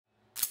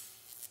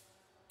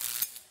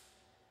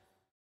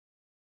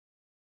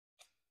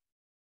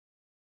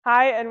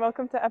Hi, and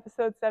welcome to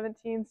episode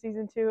 17,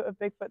 season 2 of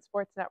Bigfoot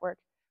Sports Network.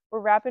 We're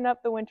wrapping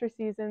up the winter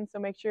season, so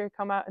make sure you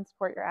come out and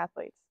support your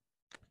athletes.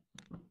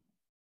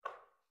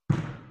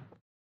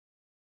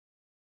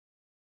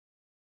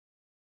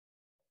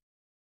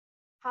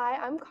 Hi,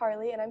 I'm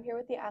Carly, and I'm here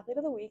with the Athlete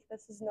of the Week.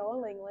 This is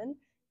Noah Langland.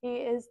 He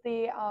is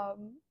the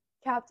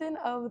captain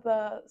of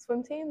the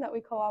swim team that we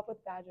co-op with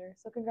Badger,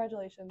 so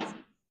congratulations.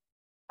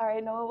 All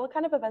right, Noah, what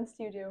kind of events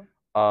do you do?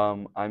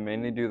 I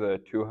mainly do the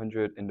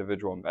 200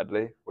 individual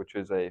medley, which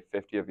is a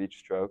 50 of each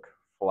stroke,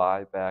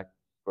 fly, back,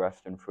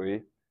 breast, and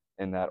free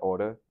in that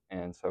order.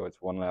 And so it's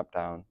 1 lap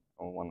down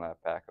and 1 lap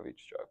back of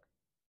each stroke.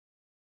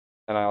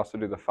 And I also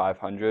do the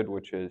 500,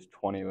 which is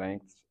 20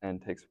 lengths and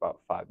takes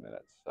about 5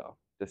 minutes. So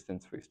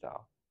distance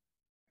freestyle.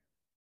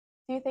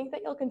 Do you think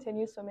that you'll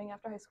continue swimming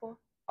after high school?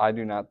 I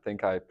do not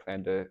think I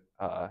plan to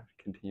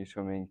continue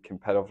swimming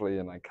competitively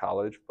in like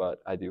college, but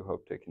I do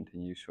hope to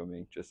continue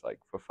swimming just like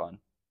for fun.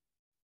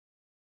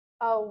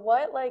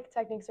 What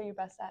techniques are you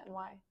best at and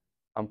why?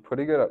 I'm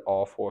pretty good at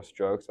all 4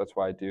 strokes. That's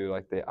why I do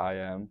like the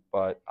IM,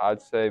 but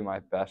I'd say my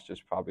best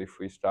is probably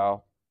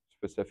freestyle,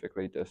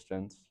 specifically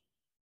distance,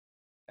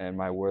 and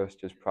my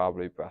worst is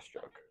probably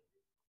breaststroke.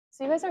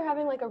 So you guys are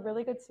having a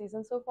really good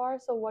season so far.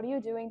 So what are you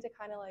doing to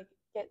kind of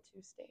get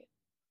to state?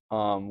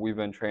 We've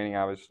been training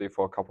obviously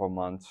for a couple of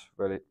months,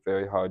 really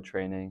very hard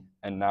training,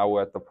 and now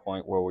we're at the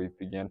point where we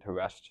begin to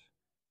rest.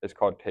 It's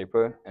called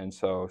taper, and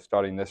so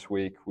starting this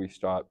week, we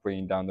start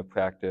bringing down the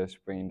practice,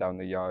 bringing down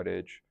the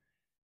yardage,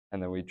 and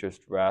then we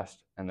just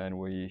rest, and then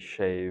we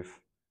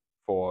shave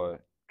for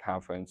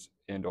conference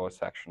and/or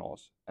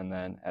sectionals, and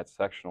then at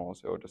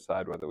sectionals, it will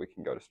decide whether we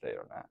can go to state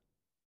or not.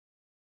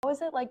 How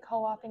is it like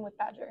co-oping with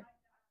Badger?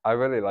 I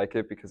really like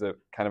it because it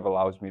kind of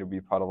allows me to be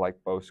part of like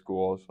both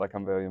schools. Like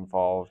I'm very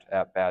involved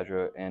at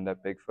Badger and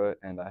at Bigfoot,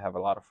 and I have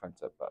a lot of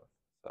friends at both.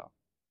 So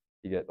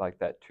you get like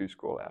that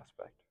two-school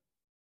aspect.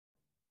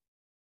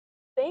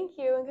 Thank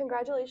you, and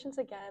congratulations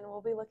again.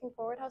 We'll be looking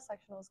forward how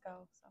sectionals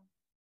go. So.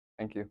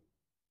 Thank you.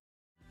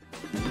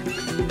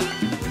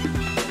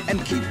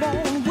 And keep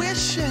on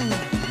wishing.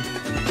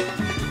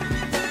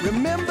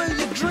 Remember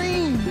your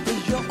dream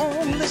is your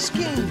only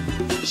scheme.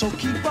 So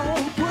keep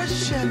on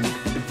pushing.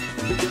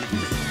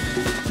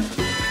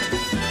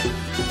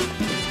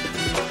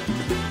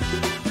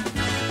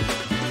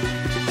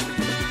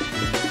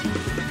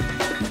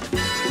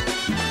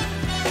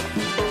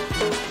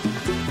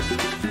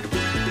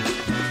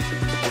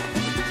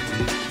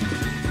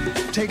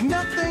 Take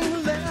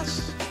nothing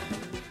less.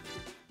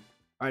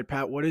 All right,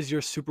 Pat, what is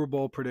your Super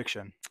Bowl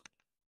prediction?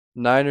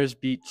 Niners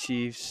beat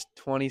Chiefs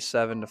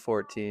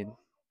 27-14.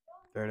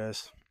 There it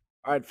is.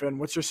 All right, Finn,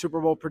 what's your Super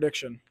Bowl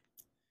prediction?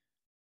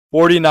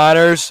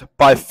 49ers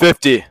by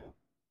 50.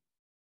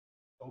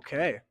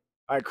 Okay.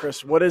 All right,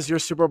 Chris, what is your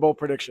Super Bowl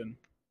prediction?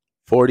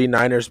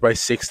 49ers by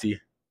 60.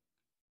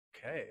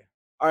 Okay.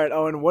 All right,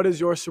 Owen, what is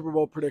your Super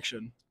Bowl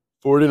prediction?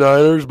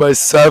 49ers by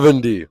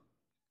 70.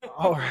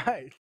 All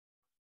right.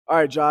 All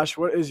right, Josh,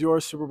 what is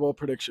your Super Bowl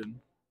prediction?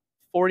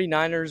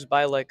 49ers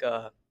by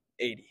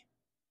 80.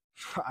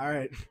 All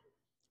right.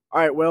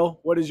 All right, Will,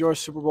 what is your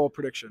Super Bowl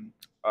prediction?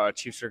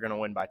 Chiefs are going to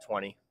win by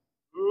 20.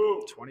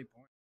 20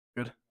 points.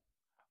 Good.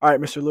 All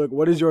right, Mr. Luke,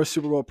 what is your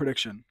Super Bowl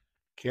prediction?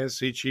 Kansas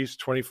City Chiefs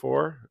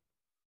 24,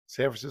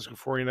 San Francisco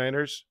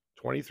 49ers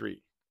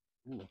 23.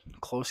 Ooh,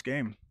 close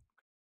game.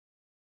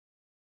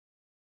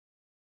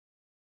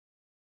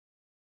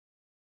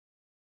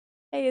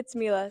 Hey, it's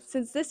Mila.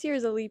 Since this year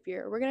is a leap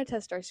year, we're going to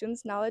test our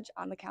students' knowledge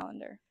on the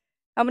calendar.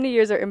 How many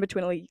years are in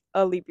between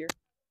a leap year?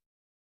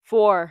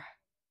 4.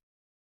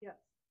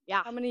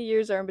 Yeah. How many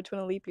years are in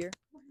between a leap year?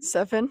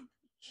 7.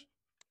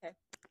 Okay.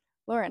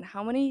 Lauren,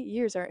 how many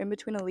years are in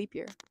between a leap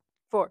year?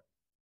 4.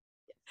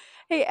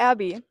 Hey,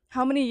 Abby,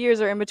 how many years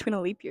are in between a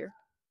leap year?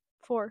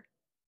 4.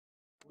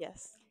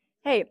 Yes.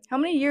 Hey, how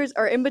many years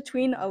are in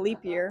between a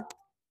leap year?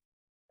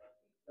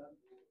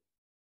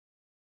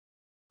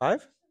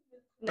 5?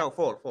 No,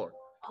 4.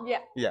 Yeah.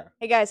 Yeah.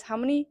 Hey, guys, how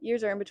many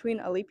years are in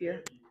between a leap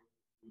year?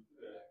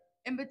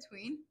 In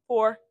between?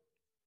 4.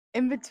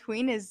 In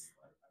between is...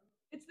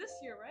 It's this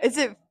year, right? Is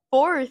it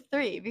 4 or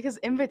 3? Because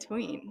in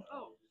between.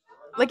 Oh.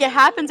 It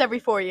happens every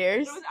 4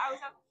 years.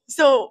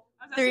 So,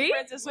 3?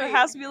 Francis, so it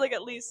has to be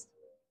at least.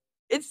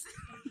 It's...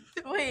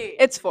 Wait.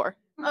 It's 4.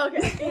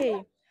 Okay.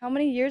 Hey, how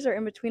many years are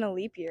in between a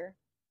leap year?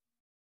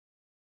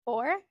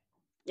 4?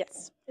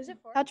 Yes. Is it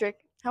 4? Patrick,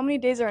 how many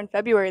days are in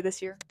February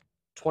this year?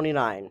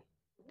 29.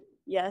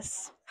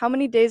 Yes. How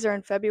many days are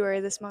in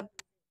February this month?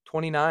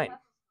 29.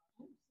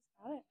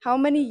 How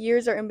many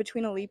years are in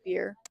between a leap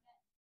year?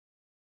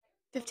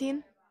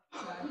 15? I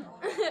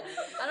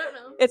don't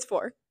know. It's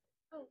 4.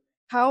 Oh.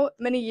 How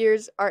many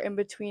years are in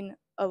between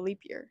a leap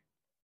year?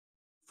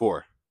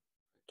 4.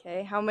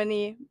 Okay. How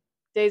many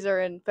days are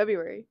in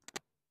February?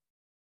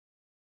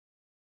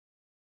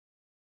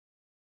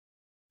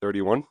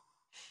 31.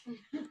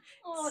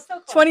 Oh,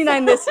 so close.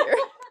 29 this year.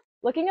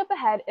 Looking up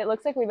ahead, it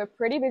looks like we have a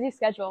pretty busy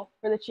schedule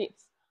for the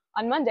Chiefs.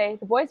 On Monday,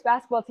 the boys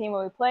basketball team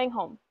will be playing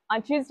home.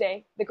 On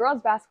Tuesday, the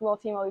girls basketball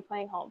team will be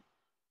playing home.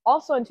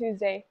 Also on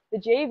Tuesday, the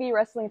JV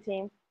wrestling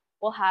team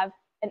will have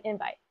an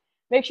invite.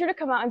 Make sure to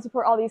come out and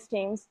support all these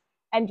teams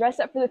and dress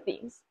up for the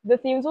themes. The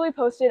themes will be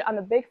posted on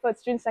the Bigfoot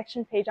Student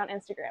Section page on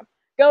Instagram.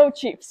 Go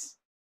Chiefs!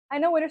 I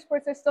know winter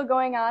sports are still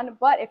going on,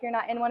 but if you're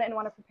not in one and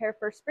want to prepare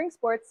for spring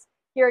sports,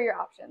 here are your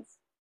options.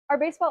 Our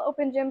baseball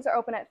open gyms are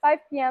open at 5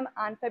 p.m.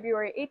 on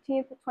February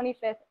 18th,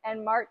 25th,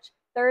 and March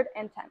 3rd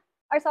and 10th.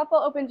 Our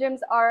softball open gyms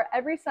are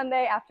every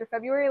Sunday after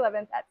February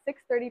 11th at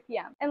 6:30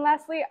 p.m. And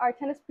lastly, our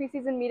tennis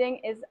preseason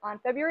meeting is on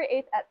February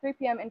 8th at 3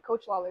 p.m. in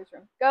Coach Lawler's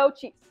room. Go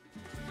Chiefs!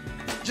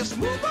 Just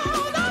move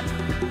on up.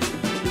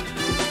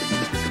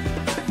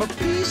 For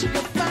peace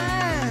you'll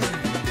find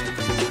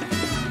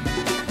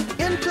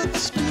into the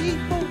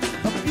steeple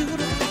of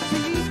beautiful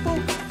people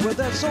where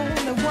there's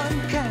only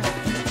one kind.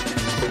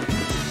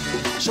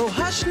 So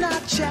hush now,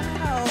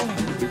 child,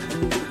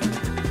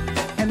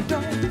 and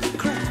don't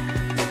cry.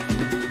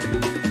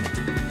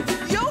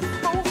 Your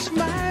folks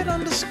might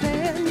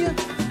understand you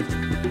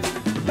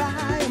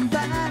by and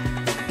by.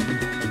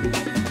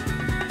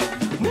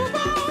 Move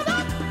on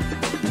up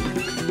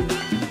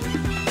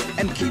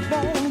and keep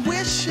on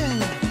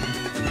wishing.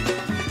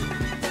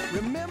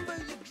 Remember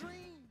your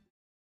dream.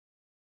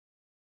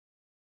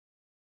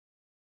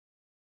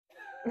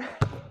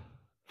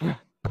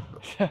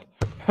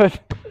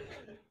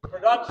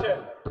 Production.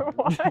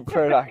 What?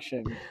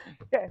 Production.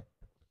 Okay.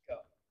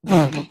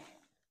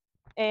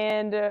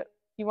 And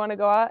you want to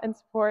go out and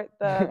support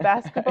the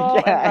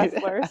basketball Yeah, and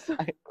wrestlers.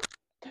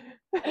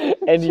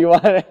 And you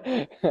want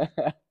to,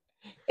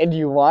 and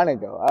you want to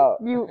go out.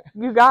 You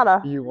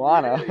gotta. You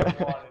wanna.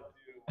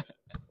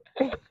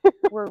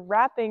 We're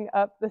wrapping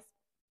up this.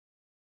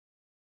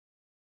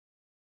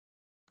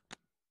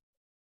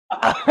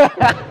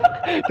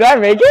 Did I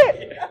make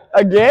it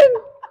again?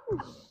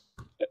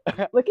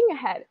 Looking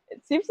ahead,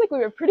 it seems like we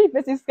have a pretty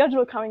busy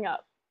schedule coming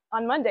up.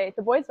 On Monday,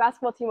 the boys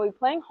basketball team will be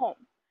playing home.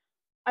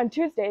 On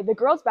Tuesday, the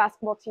girls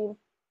basketball team,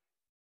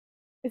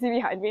 is he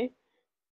behind me?